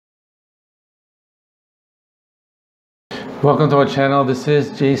Welcome to our channel. This is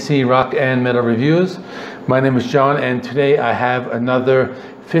JC Rock and Metal Reviews. My name is John, and today I have another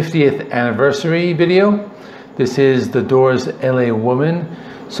 50th anniversary video. This is The Doors' LA Woman.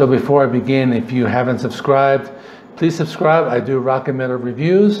 So before I begin, if you haven't subscribed, please subscribe. I do rock and metal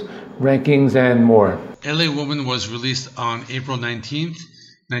reviews, rankings, and more. LA Woman was released on April 19th,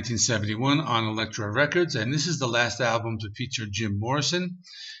 1971 on Elektra Records, and this is the last album to feature Jim Morrison,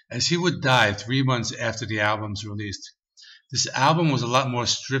 as he would die 3 months after the album's released. This album was a lot more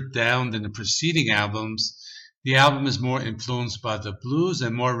stripped down than the preceding albums. The album is more influenced by the blues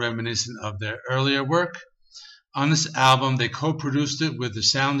and more reminiscent of their earlier work. On this album, they co-produced it with the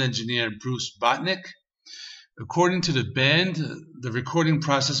sound engineer Bruce Botnick. According to the band, the recording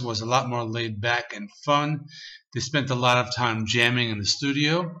process was a lot more laid back and fun. They spent a lot of time jamming in the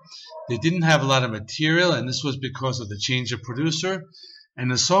studio. They didn't have a lot of material, and this was because of the change of producer. And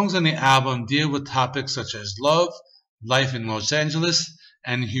the songs on the album deal with topics such as love, life in Los Angeles,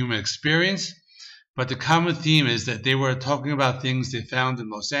 and human experience. But the common theme is that they were talking about things they found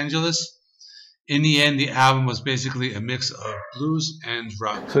in Los Angeles. In the end, the album was basically a mix of blues and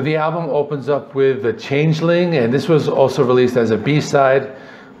rock. So the album opens up with the Changeling, and this was also released as a B-side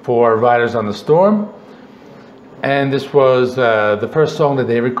for Riders on the Storm. And this was the first song that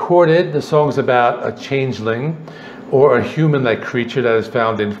they recorded. The song's about a changeling, or a human-like creature that is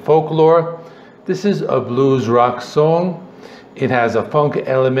found in folklore. This is a blues rock song. It has a funk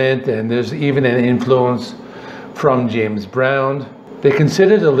element, and there's even an influence from James Brown. They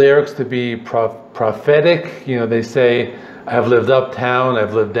consider the lyrics to be prophetic. You know, they say, I've lived uptown,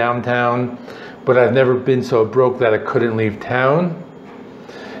 I've lived downtown, but I've never been so broke that I couldn't leave town.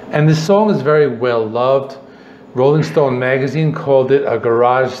 And this song is very well loved. Rolling Stone magazine called it a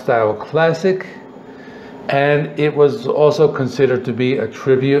garage style classic. And it was also considered to be a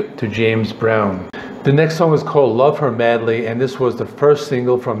tribute to James Brown. The next song is called Love Her Madly, and this was the first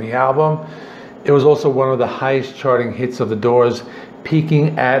single from the album. It was also one of the highest charting hits of the Doors,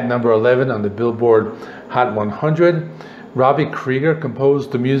 peaking at number 11 on the Billboard Hot 100. Robbie Krieger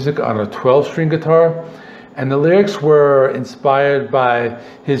composed the music on a 12-string guitar, and the lyrics were inspired by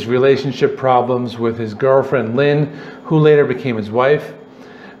his relationship problems with his girlfriend Lynn, who later became his wife.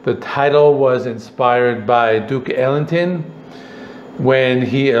 The title was inspired by Duke Ellington when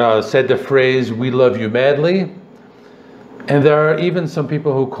he said the phrase, "We love you madly." And there are even some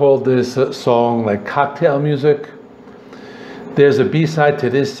people who called this song like cocktail music. There's a B-side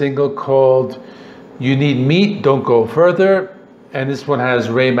to this single called You Need Meat, Don't Go Further. And this one has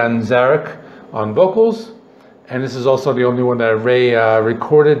Ray Manzarek on vocals. And this is also the only one that Ray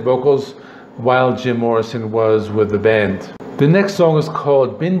recorded vocals while Jim Morrison was with the band. The next song is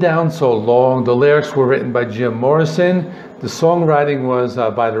called Been Down So Long. The lyrics were written by Jim Morrison. The songwriting was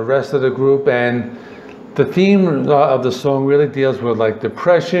by the rest of the group, and the theme of the song really deals with like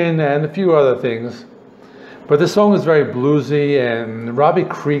depression and a few other things. But the song is very bluesy, and Robbie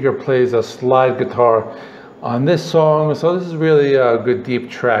Krieger plays a slide guitar on this song, so this is really a good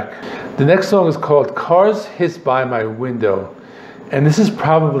deep track. The next song is called Cars Hiss By My Window, and this is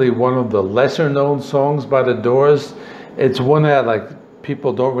probably one of the lesser known songs by the Doors. It's one that like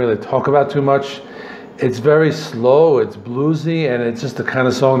people don't really talk about too much. It's very slow, it's bluesy, and it's just the kind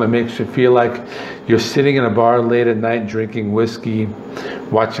of song that makes you feel like you're sitting in a bar late at night drinking whiskey,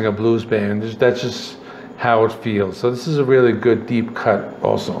 watching a blues band. That's just how it feels. So this is a really good deep cut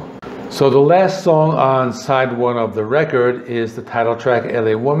also. So the last song on side one of the record is the title track,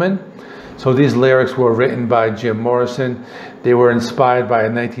 LA Woman. So these lyrics were written by Jim Morrison. They were inspired by a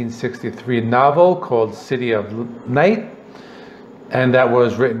 1963 novel called City of Night, and that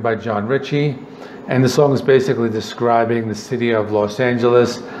was written by John Ritchie. And the song is basically describing the city of Los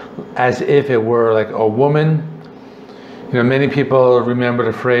Angeles as if it were like a woman. You know, many people remember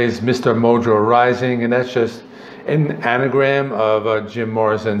the phrase Mr. Mojo Rising, and that's just an anagram of Jim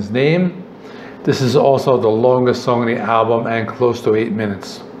Morrison's name. This is also the longest song on the album and close to 8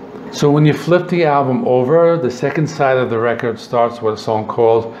 minutes. So when you flip the album over, the second side of the record starts with a song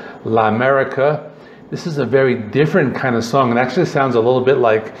called La America. This is a very different kind of song. It actually sounds a little bit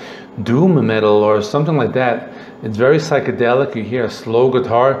like doom metal or something like that. It's very psychedelic. You hear a slow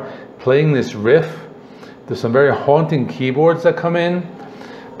guitar playing this riff. There's some very haunting keyboards that come in.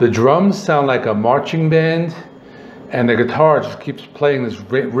 The drums sound like a marching band, and the guitar just keeps playing this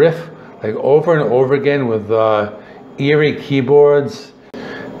riff like over and over again with eerie keyboards.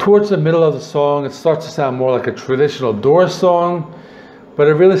 Towards the middle of the song, it starts to sound more like a traditional Doors song, but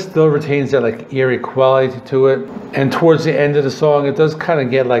it really still retains that like eerie quality to it. And towards the end of the song, it does kind of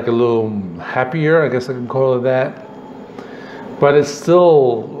get like a little happier, I guess I can call it that. But it's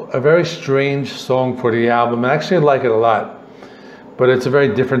still a very strange song for the album. I actually like it a lot, but it's a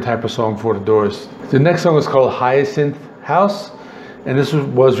very different type of song for the Doors. The next song is called Hyacinth House, and this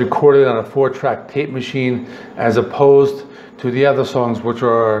was recorded on a 4-track tape machine as opposed to the other songs, which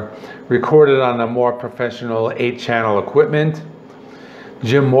are recorded on a more professional 8-channel equipment.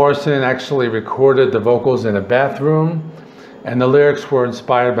 Jim Morrison actually recorded the vocals in a bathroom, and the lyrics were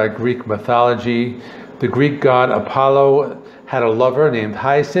inspired by Greek mythology. The Greek god Apollo had a lover named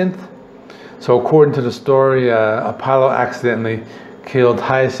Hyacinth. So according to the story, Apollo accidentally killed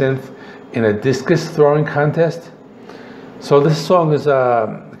Hyacinth in a discus throwing contest. So this song is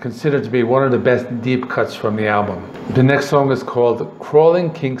considered to be one of the best deep cuts from the album. The next song is called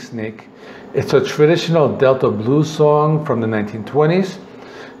Crawling King Snake. It's a traditional Delta blues song from the 1920s.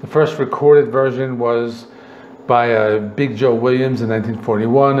 The first recorded version was by Big Joe Williams in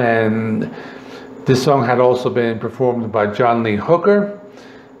 1941, and this song had also been performed by John Lee Hooker.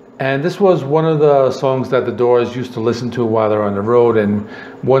 And this was one of the songs that the Doors used to listen to while they're on the road, and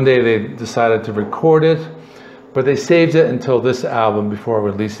one day they decided to record it, but they saved it until this album before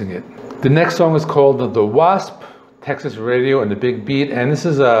releasing it. The next song is called The WASP, Texas Radio and the Big Beat, and this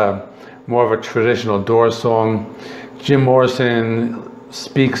is more of a traditional Doors song. Jim Morrison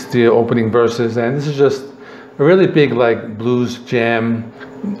speaks the opening verses, and this is just a really big like blues jam.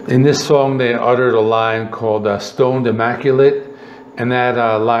 In this song they uttered a line called Stoned Immaculate, and that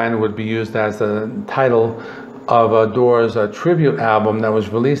line would be used as the title of a Doors tribute album that was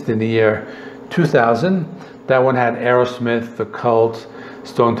released in the year 2000. That one had Aerosmith, The Cult,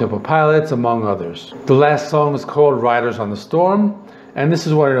 Stone Temple Pilots, among others. The last song is called Riders on the Storm, and this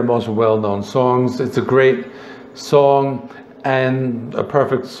is one of the most well-known songs. It's a great song and a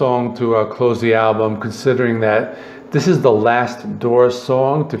perfect song to close the album, considering that this is the last Doors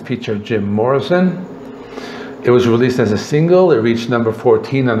song to feature Jim Morrison. It was released as a single. It reached number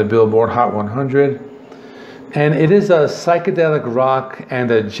 14 on the Billboard Hot 100. And it is a psychedelic rock and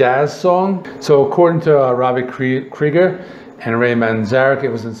a jazz song. So according to Robbie Krieger and Ray Manzarek, it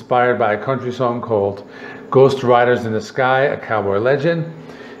was inspired by a country song called Ghost Riders in the Sky, a cowboy legend.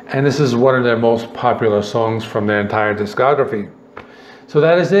 And this is one of their most popular songs from their entire discography. So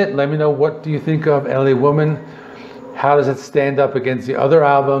that is it. Let me know, what do you think of LA Woman? How does it stand up against the other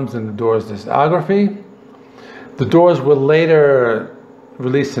albums in the Doors discography? The Doors will later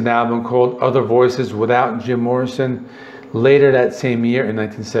release an album called Other Voices without Jim Morrison later that same year in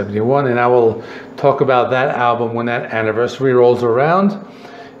 1971, and I will talk about that album when that anniversary rolls around.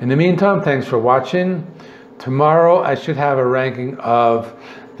 In the meantime, thanks for watching. Tomorrow I should have a ranking of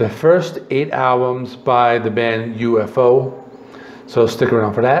the first 8 albums by the band UFO, so stick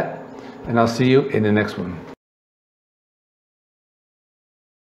around for that, and I'll see you in the next one.